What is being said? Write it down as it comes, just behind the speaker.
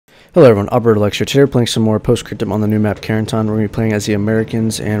Hello everyone, Operator Lecture. Today we're playing some more post-scriptum on the new map CARENTAN. We're going to be playing as the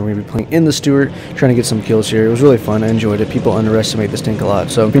Americans and we're going to be playing in the Stuart, trying to get some kills here. It was really fun, I enjoyed it. People underestimate this tank a lot.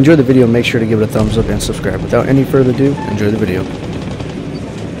 So if you enjoyed the video, make sure to give it a thumbs up and subscribe. Without any further ado, enjoy the video.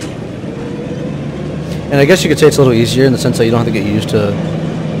 And I guess you could say it's a little easier in the sense that you don't have to get used to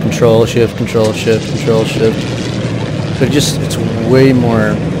control, shift, control, shift, control, shift. But it's way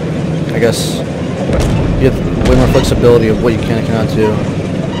more, I guess, you have way more flexibility of what you can and cannot do.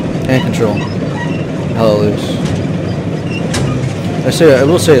 And control. Hella loose. I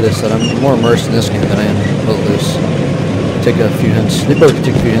will say this, that I'm more immersed in this game than I am hella loose. Take a few hints. They both can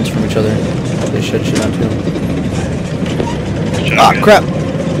take a few hints from each other. They should not too. Ah, crap!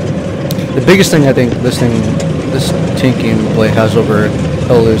 The biggest thing I think this tank gameplay has over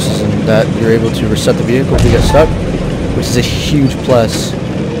hella loose is in that you're able to reset the vehicle if you get stuck, which is a huge plus.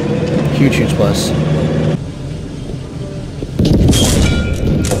 Huge plus.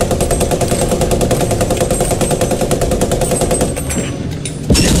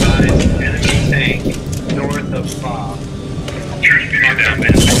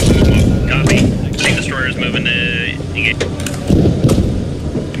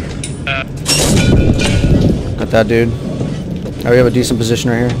 Got that dude. Alright, we have a decent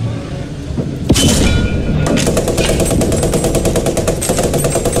position right here.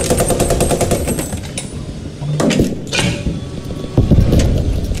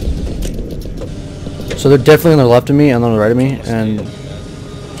 So they're definitely on the left of me and on the right of me, and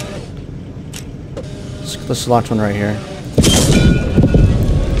let's launch one right here.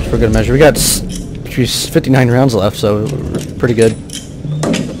 For good measure. We got 59 rounds left, so we're pretty good.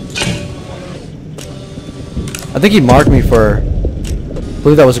 I think he marked me for, I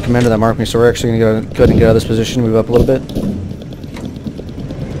believe that was a commander that marked me, so we're actually going to go ahead and get out of this position, move up a little bit.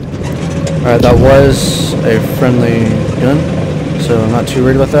 Alright, that was a friendly gun, so I'm not too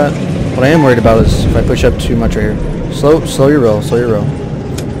worried about that. What I am worried about is if I push up too much right here. Slow your roll, slow your roll.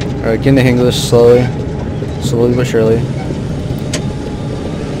 Alright, getting the hang of this slowly but surely.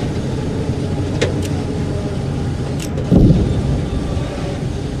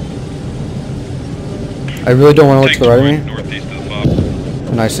 I really don't want to look to the right of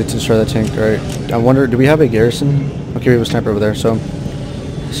me. Nicely to destroy that tank. Alright. I wonder, do we have a garrison? Okay, we have a sniper over there, so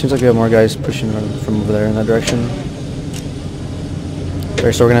it seems like we have more guys pushing from over there in that direction.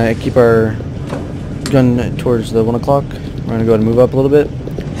 Alright, so we're going to keep our gun towards the 1 o'clock. We're going to go ahead and move up a little bit.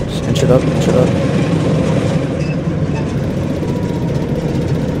 Just inch it up, inch it up.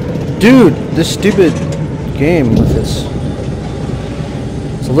 Dude, this stupid game with this.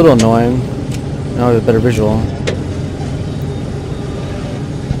 It's a little annoying. Now we have a better visual.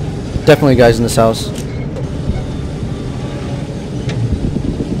 Definitely guys in this house.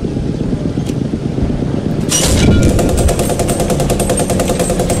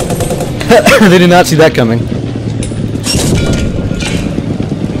 They did not see that coming.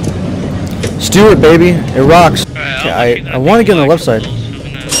 Stuart, baby. It rocks. Okay, I want to get on the left side.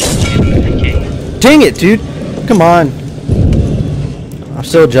 Dang it, dude. Come on. I'm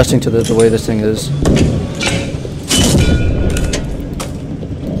still adjusting to the way this thing is.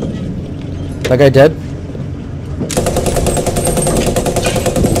 That guy dead?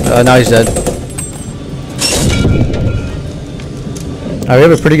 Now he's dead. Alright, we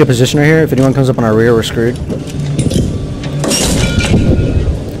have a pretty good position right here. If anyone comes up on our rear, we're screwed.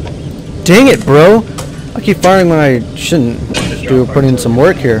 Dang it, bro! I keep firing when I shouldn't. Do put in some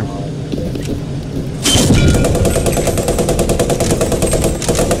work here.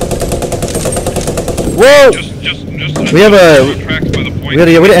 Whoa! We have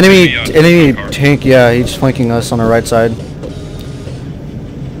an enemy tank. Yeah, he's flanking us on our right side.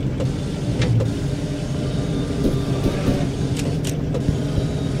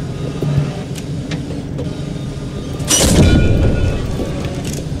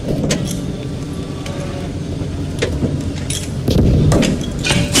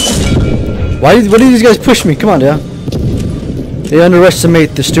 Why did these guys push me? Come on, yeah. They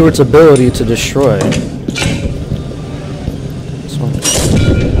underestimate the Stuart's ability to destroy. This one.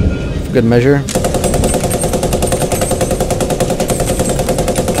 For good measure.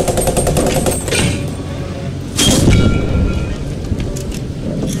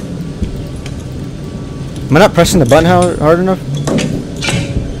 Am I not pressing the button hard enough?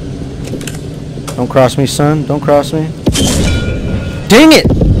 Don't cross me, son. Don't cross me. Dang it!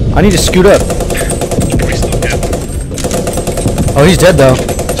 I need to scoot up. Oh, he's dead though.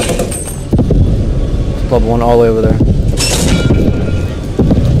 Club 1 all the way over there.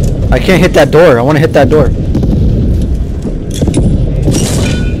 I can't hit that door. I want to hit that door.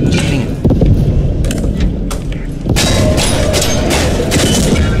 Dang it.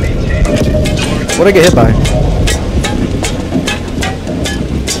 What'd I get hit by?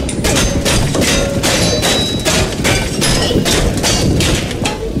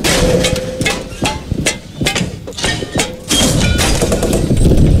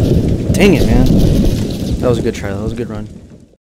 Dang it, man. That was a good try. That was a good run.